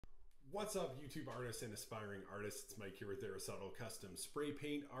What's up, YouTube artists and aspiring artists? It's Mike here with Aerosotle Custom Spray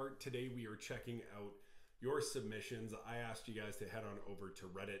Paint Art. Today we are checking out your submissions. I asked you guys to head on over to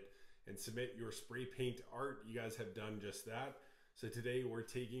Reddit and submit your spray paint art. You guys have done just that. So today we're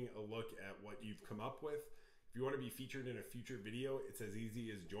taking a look at what you've come up with. If you want to be featured in a future video, it's as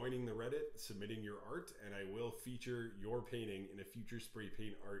easy as joining the Reddit, submitting your art, and I will feature your painting in a future spray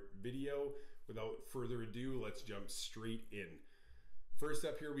paint art video. Without further ado, let's jump straight in. First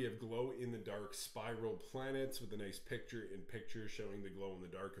up here, we have glow in the dark spiral planets with a nice picture-in-picture showing the glow in the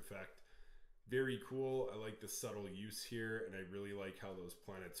dark effect. Very cool. I like the subtle use here, and I really like how those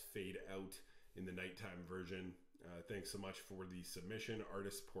planets fade out in the nighttime version. Thanks so much for the submission,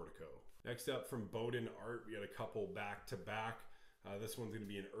 Artist Portico. Next up from Bowden Art, we had a couple back-to-back. This one's going to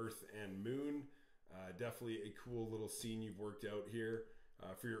be an Earth and Moon. Definitely a cool little scene you've worked out here.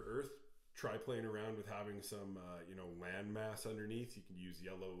 For your Earth, try playing around with having some land mass underneath. You can use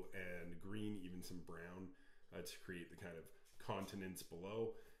yellow and green, even some brown, to create the kind of continents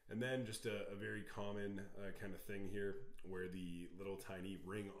below. And then just a very common kind of thing here where the little tiny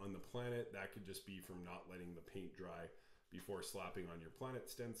ring on the planet, that could just be from not letting the paint dry before slapping on your planet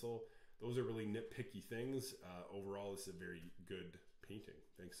stencil. Those are really nitpicky things. Overall, this is a very good painting.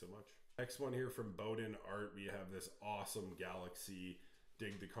 Thanks so much. Next one here from Bowden Art, we have this awesome galaxy.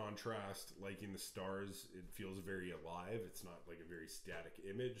 Dig the contrast, liking the stars. It feels very alive. It's not like a very static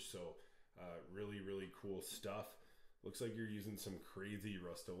image. So really cool stuff. Looks like you're using some crazy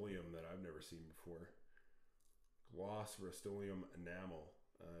Rust-Oleum that I've never seen before. Gloss Rust-Oleum enamel.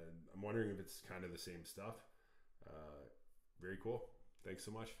 I'm wondering if it's kind of the same stuff. Very cool. Thanks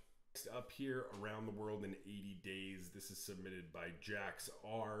so much. Next up here, Around the World in 80 Days. This is submitted by Jax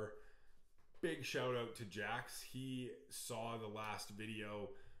R. Big shout out to Jax. He saw the last video,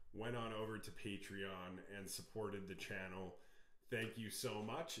 went on over to Patreon and supported the channel. Thank you so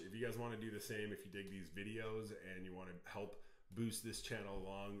much. If you guys want to do the same, if you dig these videos and you want to help boost this channel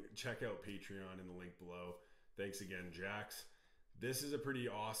along, check out Patreon in the link below. Thanks again, Jax. This is a pretty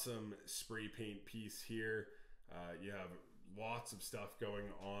awesome spray paint piece here. You have lots of stuff going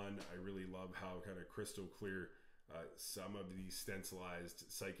on. I really love how kind of crystal clear some of these stencilized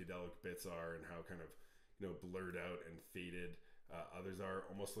psychedelic bits are, and how kind of blurred out and faded others are.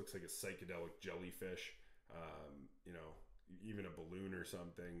 Almost looks like a psychedelic jellyfish, even a balloon or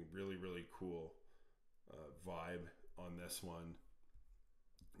something. Really cool vibe on this one,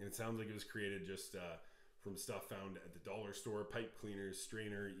 and it sounds like it was created just from stuff found at the dollar store. Pipe cleaners,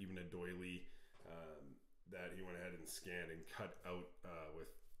 strainer, even a doily that he went ahead and scanned and cut out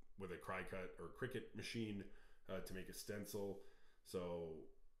with a Cricut or Cricut machine to make a stencil. So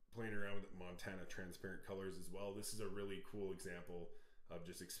playing around with Montana transparent colors as well. This is a really cool example of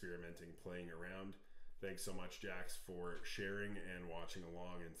just experimenting, playing around. Thanks so much, Jax, for sharing and watching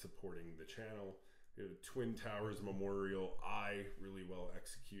along and supporting the channel. We have a Twin Towers Memorial Eye, really well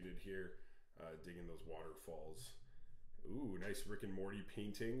executed here. Digging those waterfalls. Ooh, nice Rick and Morty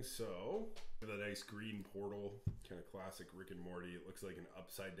painting. So the nice green portal, kind of classic Rick and Morty. It looks like an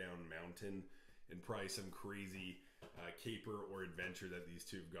upside down mountain, and probably some crazy caper or adventure that these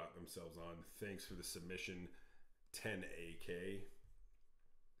two have got themselves on. Thanks for the submission, 10AK.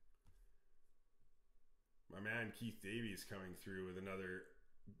 My man Keith Davies coming through with another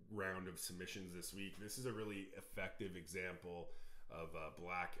round of submissions this week. This is a really effective example of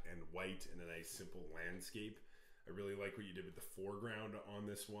black and white in a nice simple landscape. I really like what you did with the foreground on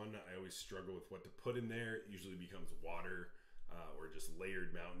this one. I always struggle with what to put in there. It usually becomes water or just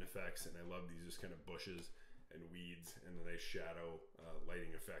layered mountain effects, and I love these just kind of bushes and weeds and the nice shadow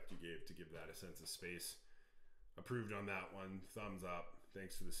lighting effect you gave to give that a sense of space. Approved on that one. Thumbs up.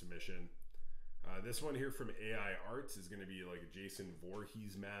 Thanks for the submission. This one here from AI Arts is going to be like a Jason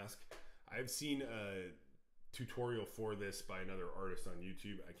Voorhees mask. I've seen a tutorial for this by another artist on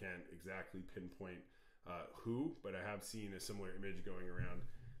YouTube. I can't exactly pinpoint who, but I have seen a similar image going around.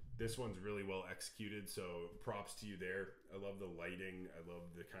 This one's really well executed, so props to you there. I love the lighting. I love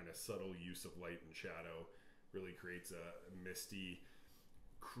the kind of subtle use of light and shadow. Really creates a misty,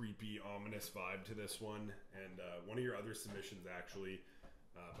 creepy, ominous vibe to this one. And one of your other submissions, actually,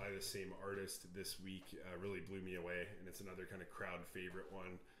 by the same artist this week, really blew me away. And it's another kind of crowd favorite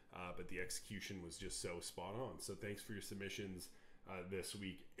one, but the execution was just so spot on. So thanks for your submissions this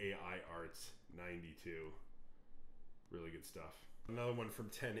week, AI Arts 92. Really good stuff. Another one from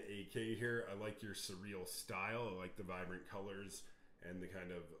 10AK here. I like your surreal style. I like the vibrant colors and the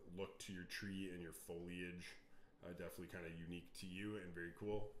kind of look to your tree and your foliage. Definitely kind of unique to you and very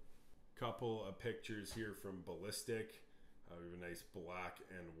cool. Couple of pictures here from Ballistic. We have a nice black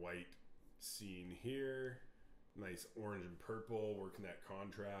and white scene here. Nice orange and purple, working that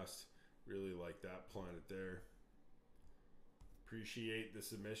contrast. Really like that planet there. Appreciate the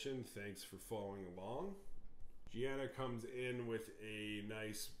submission. Thanks for following along. Gianna comes in with a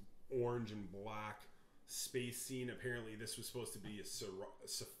nice orange and black space scene. Apparently this was supposed to be a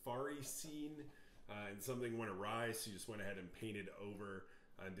safari scene, and something went awry, so you just went ahead and painted over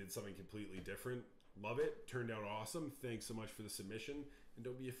and did something completely different. Love it. Turned out awesome. Thanks so much for the submission. And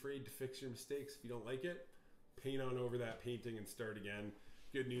don't be afraid to fix your mistakes. If you don't like it, paint on over that painting and start again.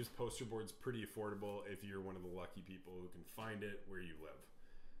 Good news, poster board's pretty affordable if you're one of the lucky people who can find it where you live.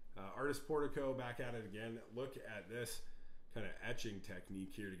 Artist Portico back at it again. Look at this kind of etching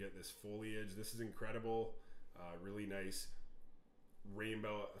technique here to get this foliage. This is incredible. Really nice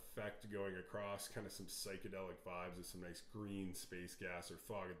rainbow effect going across, kind of some psychedelic vibes with some nice green space gas or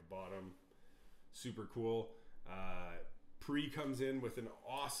fog at the bottom. Super cool. Pre comes in with an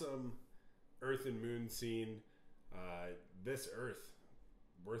awesome Earth and Moon scene. This Earth,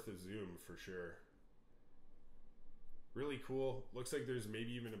 worth a zoom for sure. Really cool. Looks like there's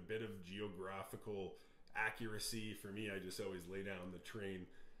maybe even a bit of geographical accuracy. For me, I just always lay down the train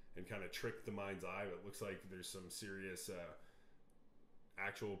and kind of trick the mind's eye. It looks like there's some serious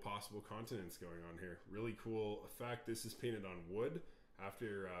actual possible continents going on here. Really cool effect. This is painted on wood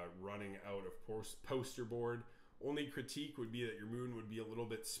after running out of poster board. Only critique would be that your moon would be a little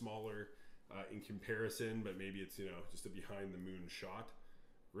bit smaller in comparison, but maybe it's, you know, just a behind the moon shot.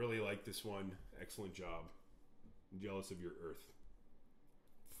 Really like this one. Excellent job. I'm jealous of your Earth.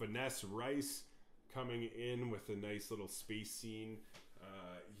 Finesse Rice coming in with a nice little space scene.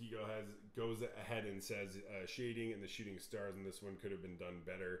 He goes ahead and says shading and the shooting stars in this one could have been done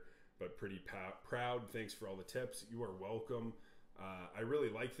better, but pretty proud. Thanks for all the tips. You are welcome. I really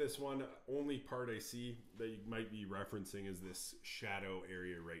like this one. Only part I see that you might be referencing is this shadow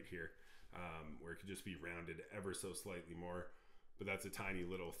area right here, where it could just be rounded ever so slightly more, but that's a tiny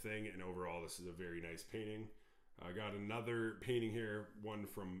little thing, and overall this is a very nice painting. I got another painting here, one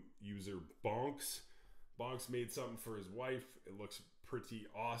from user Bonks. Bonks made something for his wife. It looks pretty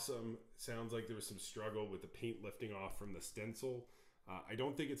awesome. Sounds like there was some struggle with the paint lifting off from the stencil. I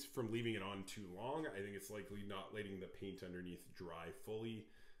don't think it's from leaving it on too long. I think it's likely not letting the paint underneath dry fully.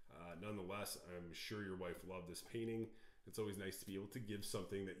 Nonetheless, I'm sure your wife loved this painting. It's always nice to be able to give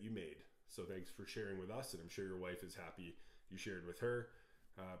something that you made. So thanks for sharing with us, and I'm sure your wife is happy you shared with her.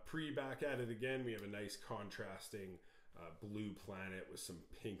 Pre back at it again. We have a nice contrasting blue planet with some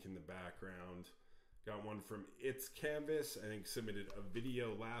pink in the background. Got one from It's Canvas. I think submitted a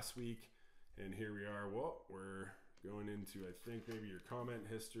video last week, and here we are. Well, we're going into, I think, maybe your comment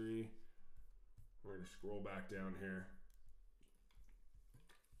history. We're going to scroll back down here.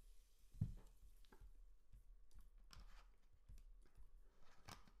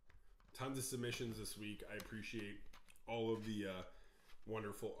 Tons of submissions this week. I appreciate all of the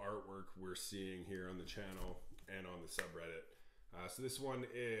wonderful artwork we're seeing here on the channel and on the subreddit. So this one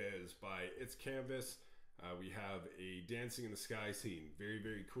is by It's Canvas. We have a dancing in the sky scene. Very,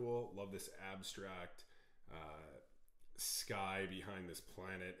 very cool. Love this abstract sky behind this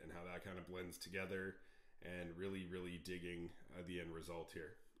planet and how that kind of blends together, and really, really digging the end result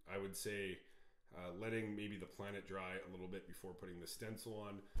here. I would say letting maybe the planet dry a little bit before putting the stencil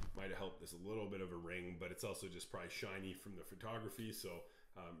on might have helped this a little bit of a ring, but it's also just probably shiny from the photography, so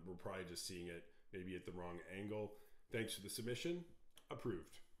we're probably just seeing it maybe at the wrong angle. Thanks for the submission.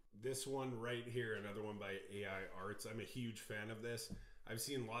 Approved. This one right here, another one by AI Arts. I'm a huge fan of this. I've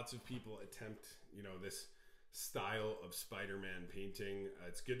seen lots of people attempt, you know, this style of Spider-Man painting.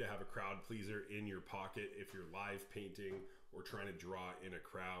 It's good to have a crowd pleaser in your pocket if you're live painting or trying to draw in a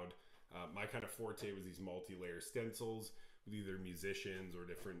crowd. My kind of forte was these multi-layer stencils with either musicians or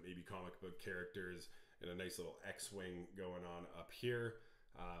different maybe comic book characters, and a nice little X-wing going on up here.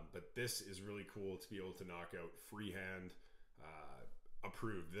 But this is really cool to be able to knock out freehand.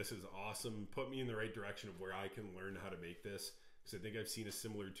 Approved. This is awesome. Put me in the right direction of where I can learn how to make this, because I think I've seen a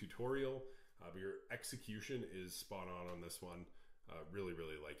similar tutorial, but your execution is spot on this one. Really,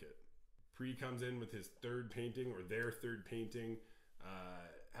 really like it. Pre comes in with his third painting, or their third painting.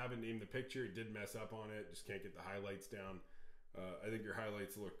 Haven't named the picture. It did mess up on it. Just can't get the highlights down. I think your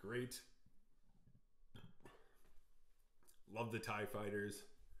highlights look great. Love the TIE fighters.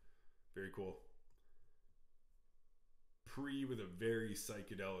 Very cool. Pre with a very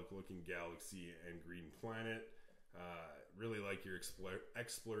psychedelic looking galaxy and green planet. Really like your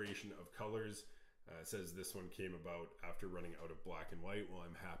exploration of colors. It says this one came about after running out of black and white. Well,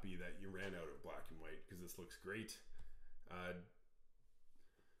 I'm happy that you ran out of black and white, because this looks great.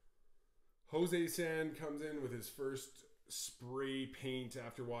 Jose San comes in with his first spray paint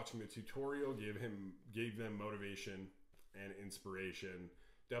after watching the tutorial. Gave them motivation and inspiration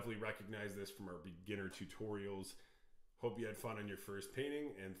Definitely recognize this from our beginner tutorials. Hope you had fun on your first painting,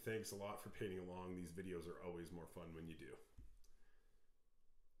 and thanks a lot for painting along. These videos are always more fun when you do.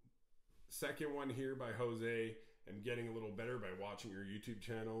 Second one here by Jose. I'm getting a little better by watching your YouTube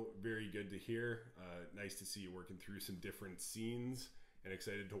channel. Very good to hear. Nice to see you working through some different scenes, and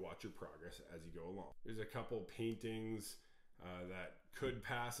excited to watch your progress as you go along. There's a couple paintings that could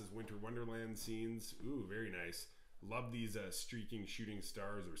pass as Winter Wonderland scenes. Ooh, very nice. Love these streaking shooting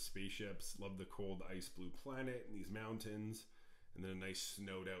stars or spaceships. Love the cold ice blue planet and these mountains. And then a nice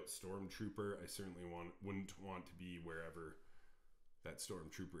snowed out stormtrooper. I certainly wouldn't want to be wherever that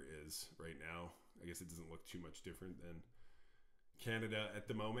stormtrooper is right now. I guess it doesn't look too much different than Canada at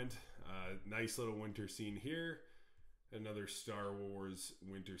the moment. Nice little winter scene here. Another Star Wars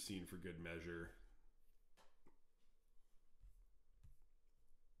winter scene for good measure.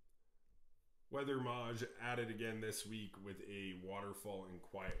 Weather Maj added again this week with a waterfall and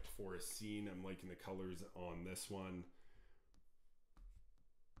quiet forest scene. I'm liking the colors on this one.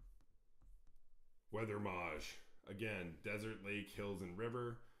 Weather Maj, again, desert, lake, hills, and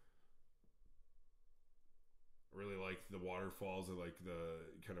river. I really like the waterfalls. I like the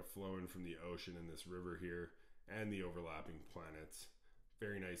kind of flowing from the ocean in this river here and the overlapping planets.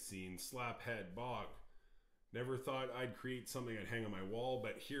 Very nice scene. Slaphead Bog. Never thought I'd create something I'd hang on my wall,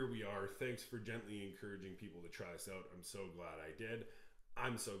 but here we are. Thanks for gently encouraging people to try this out. I'm so glad I did.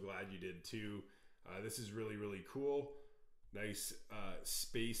 I'm so glad you did too. This is really, really cool. Nice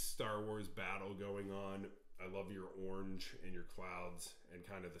space Star Wars battle going on. I love your orange and your clouds and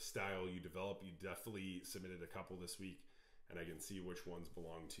kind of the style you develop. You definitely submitted a couple this week, and I can see which ones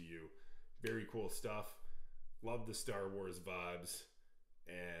belong to you. Very cool stuff. Love the Star Wars vibes,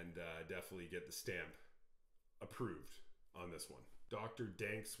 and definitely get the stamp approved on this one. Dr.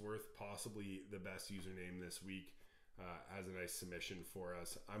 Danksworth, possibly the best username this week, has a nice submission for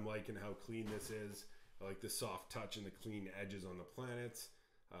us. I'm liking how clean this is. I like the soft touch and the clean edges on the planets.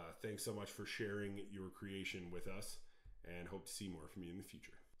 Thanks so much for sharing your creation with us, and hope to see more from you in the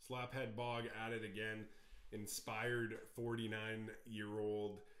future. Slaphead Bog added again. Inspired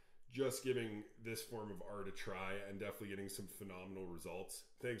 49-year-old, just giving this form of art a try and definitely getting some phenomenal results.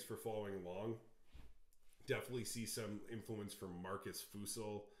 Thanks for following along. Definitely see some influence from Marcus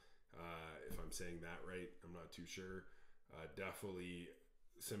Fusel, if I'm saying that right. I'm not too sure. Definitely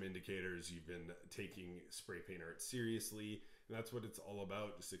some indicators you've been taking spray paint art seriously, and that's what it's all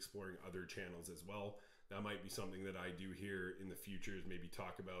about, just exploring other channels as well. That might be something that I do here in the future, is maybe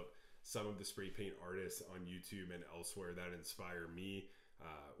talk about some of the spray paint artists on YouTube and elsewhere that inspire me,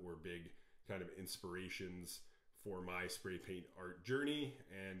 or big kind of inspirations for my spray paint art journey.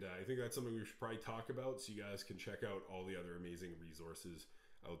 And I think that's something we should probably talk about, so you guys can check out all the other amazing resources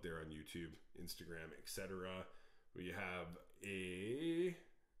out there on YouTube, Instagram, etc. We have a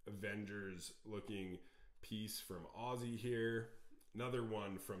Avengers looking piece from Aussie here. Another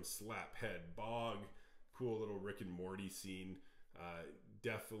one from Slaphead Bog. Cool little Rick and Morty scene.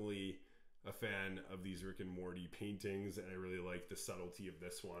 Definitely a fan of these Rick and Morty paintings, and I really like the subtlety of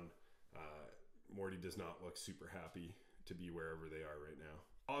this one. Morty does not look super happy to be wherever they are right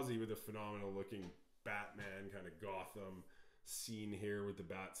now. Aussie with a phenomenal looking Batman kind of Gotham scene here with the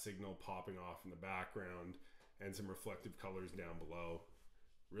bat signal popping off in the background and some reflective colors down below.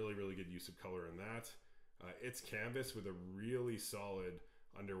 Really, really good use of color in that. It's canvas with a really solid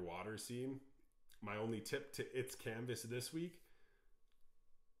underwater scene. My only tip to It's Canvas this week: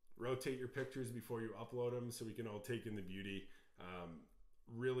 rotate your pictures before you upload them so we can all take in the beauty.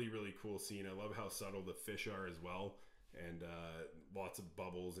 Really, really cool scene. I love how subtle the fish are as well, and lots of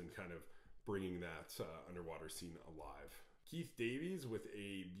bubbles and kind of bringing that underwater scene alive. Keith Davies with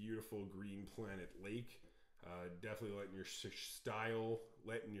a beautiful green planet lake. Definitely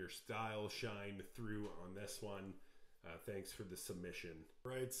letting your style shine through on this one. Thanks for the submission.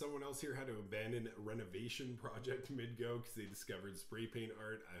 All right, someone else here had to abandon a renovation project mid-go because they discovered spray paint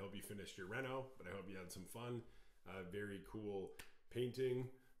art. I hope you finished your reno, but I hope you had some fun. Very cool painting.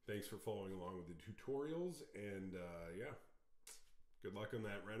 Thanks for following along with the tutorials, and yeah, good luck on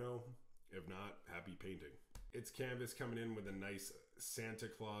that reno. If not, happy painting. It's Canvas coming in with a nice Santa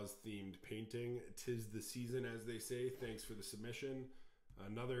Claus themed painting. 'Tis the season, as they say. Thanks for the submission.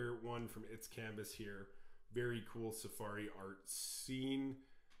 Another one from It's Canvas here. Very cool safari art scene.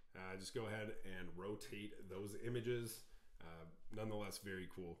 Just go ahead and rotate those images. Nonetheless, very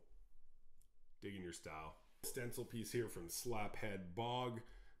cool. Digging your style. Stencil piece here from Slaphead Bog.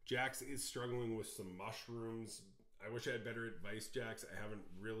 Jax is struggling with some mushrooms. I wish I had better advice, Jax. I haven't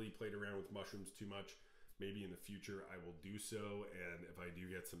really played around with mushrooms too much. Maybe in the future I will do so, and if I do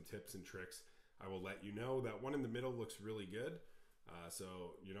get some tips and tricks, I will let you know. That one in the middle looks really good.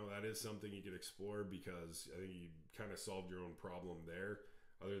 So, you know, that is something you could explore, because I think you kind of solved your own problem there.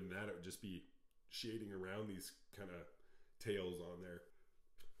 Other than that, it would just be shading around these kind of tails on there.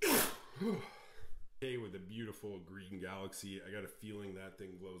 Okay, with a beautiful green galaxy. I got a feeling that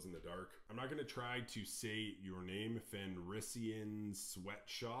thing glows in the dark. I'm not going to try to say your name, Fenrisian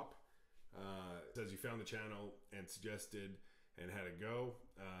Sweatshop. Says you found the channel and suggested and had a go.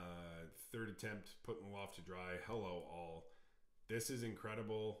 Third attempt, putting the loft to dry. Hello all. This is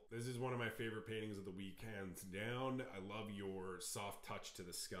incredible. This is one of my favorite paintings of the week, hands down. I love your soft touch to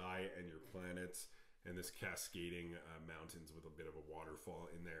the sky and your planets, and this cascading mountains with a bit of a waterfall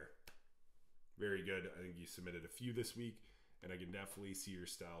in there. Very good. I think you submitted a few this week, and I can definitely see your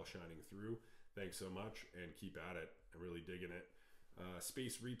style shining through. Thanks so much, and keep at it. I'm really digging it.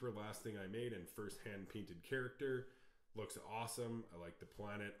 Space Reaper, last thing I made, and first hand painted character. Looks awesome. I like the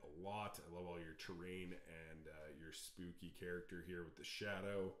planet a lot. I love all your terrain and your spooky character here with the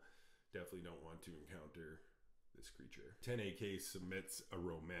shadow. Definitely don't want to encounter this creature. 10AK submits a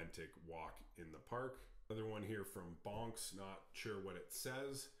romantic walk in the park. Another one here from Bonks, not sure what it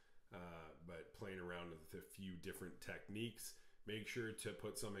says, but playing around with a few different techniques. Make sure to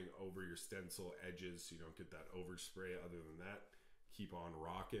put something over your stencil edges so you don't get that overspray. Other than that, keep on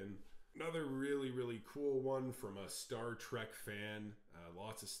rocking. Another really, really cool one from a Star Trek fan.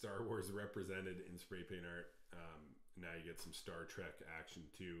 Lots of Star Wars represented in spray paint art. Now you get some Star Trek action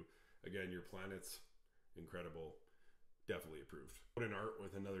too. Again, your planets, incredible. Definitely approved. Put an art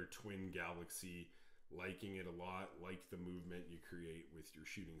with another twin galaxy. Liking it a lot. Like the movement you create with your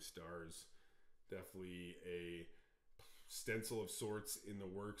shooting stars. Definitely a stencil of sorts in the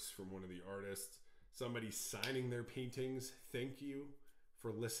works from one of the artists. Somebody signing their paintings. Thank you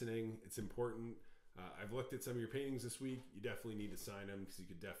for listening. It's important. I've looked at some of your paintings this week. You definitely need to sign them, because you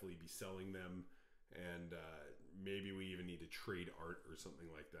could definitely be selling them, and maybe we even need to trade art or something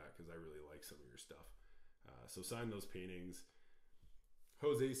like that, because I really like some of your stuff. So sign those paintings.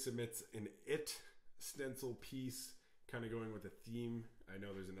 Jose submits an It stencil piece, kind of going with a theme. I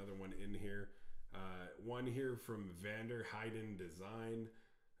know there's another one in here. One here from Vander Heiden Design.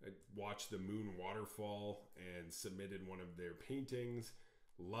 I watched the moon waterfall and submitted one of their paintings.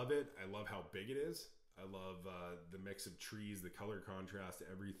 Love it. I love how big it is. I love the mix of trees, the color contrast,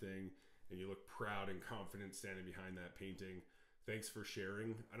 everything. And you look proud and confident standing behind that painting. Thanks for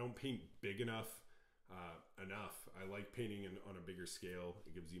sharing. I don't paint big enough. I like painting on a bigger scale.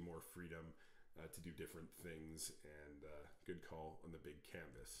 It gives you more freedom to do different things. And good call on the big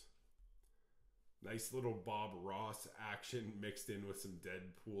canvas. Nice little Bob Ross action mixed in with some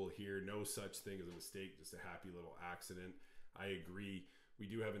Deadpool here. No such thing as a mistake, just a happy little accident. I agree. We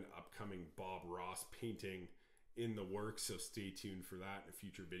do have an upcoming Bob Ross painting in the works, so stay tuned for that in a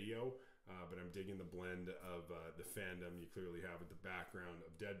future video. But I'm digging the blend of the fandom you clearly have with the background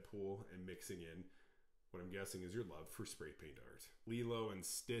of Deadpool and mixing in what I'm guessing is your love for spray paint art. Lilo and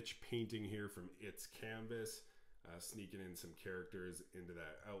Stitch painting here from It's Canvas, sneaking in some characters into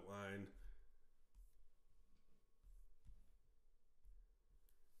that outline.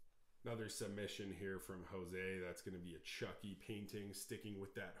 Another submission here from Jose. That's going to be a Chucky painting, sticking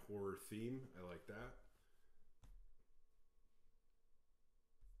with that horror theme. I like that.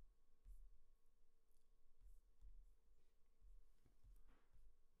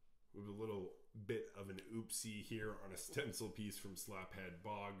 We have a little bit of an oopsie here on a stencil piece from Slaphead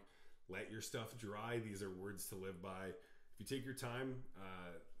Bog. Let your stuff dry. These are words to live by. If you take your time,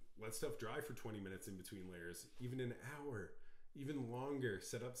 let stuff dry for 20 minutes in between layers, even an hour. Even longer.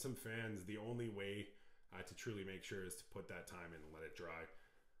 Set up some fans. The only way to truly make sure is to put that time in and let it dry.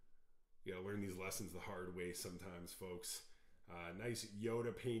 You gotta learn these lessons the hard way sometimes, folks. Nice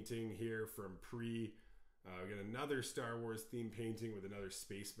Yoda painting here from Pre. We got another Star Wars themed painting with another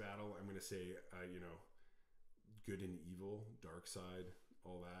space battle. I'm gonna say, good and evil, dark side,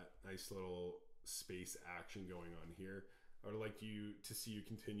 all that. Nice little space action going on here. I would like you to see you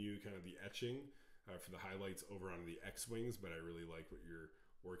continue kind of the etching for the highlights over on the X-Wings, but I really like what you're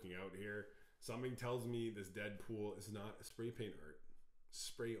working out here. Something tells me this Deadpool is not a spray paint art.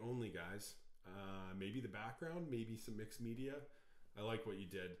 Spray only, guys. Maybe the background, maybe some mixed media. I like what you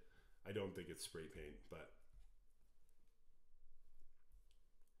did. I don't think it's spray paint, but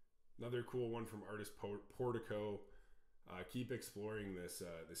another cool one from Artist Portico. Keep exploring this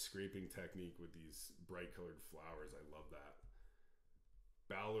scraping technique with these bright colored flowers. I love that.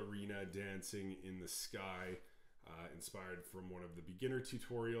 Ballerina dancing in the sky, inspired from one of the beginner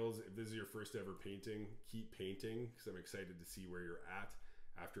tutorials. If this is your first ever painting, keep painting, because I'm excited to see where you're at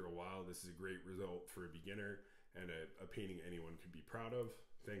after a while. This is a great result for a beginner and a painting anyone could be proud of.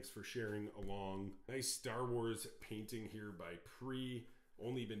 Thanks for sharing along. Nice Star Wars painting here by Pre.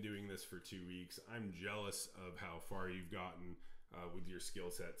 Only been doing this for 2 weeks. I'm jealous of how far you've gotten with your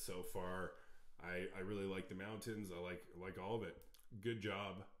skill set so far. I really like the mountains. I like all of it. Good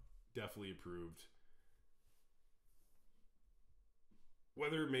job. Definitely approved.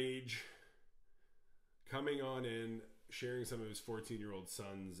 Weather Mage coming on in, sharing some of his 14-year-old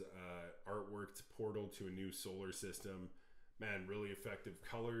son's artwork to Portal to a New Solar System. Man, really effective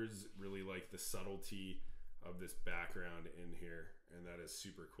colors. Really like the subtlety of this background in here, and that is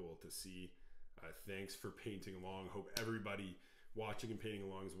super cool to see. Thanks for painting along. Hope everybody watching and painting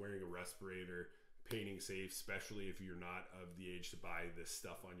along is wearing a respirator, painting safe, especially if you're not of the age to buy this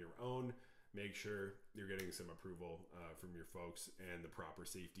stuff on your own. Make sure you're getting some approval from your folks and the proper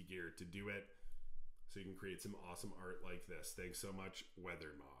safety gear to do it, so you can create some awesome art like this. Thanks so much,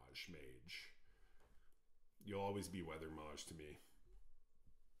 Weather Mage. You'll always be Weather Mage to me.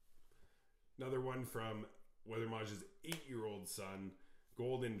 Another one from Weather Mage's 8-year-old son,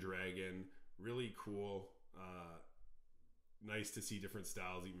 Golden Dragon. Really cool. Nice to see different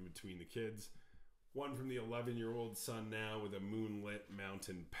styles even between the kids. One from the 11-year-old son now with a moonlit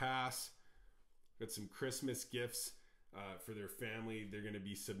mountain pass. Got some Christmas gifts for their family they're going to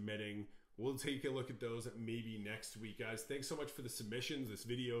be submitting. We'll take a look at those maybe next week, guys. Thanks so much for the submissions. This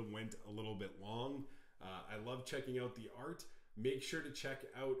video went a little bit long. I love checking out the art. Make sure to check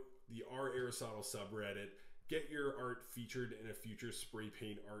out the Aerosotle subreddit. Get your art featured in a future spray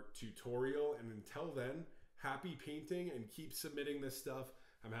paint art tutorial. And until then, happy painting and keep submitting this stuff.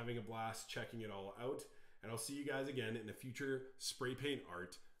 I'm having a blast checking it all out. And I'll see you guys again in a future spray paint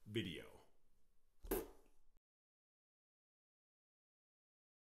art video.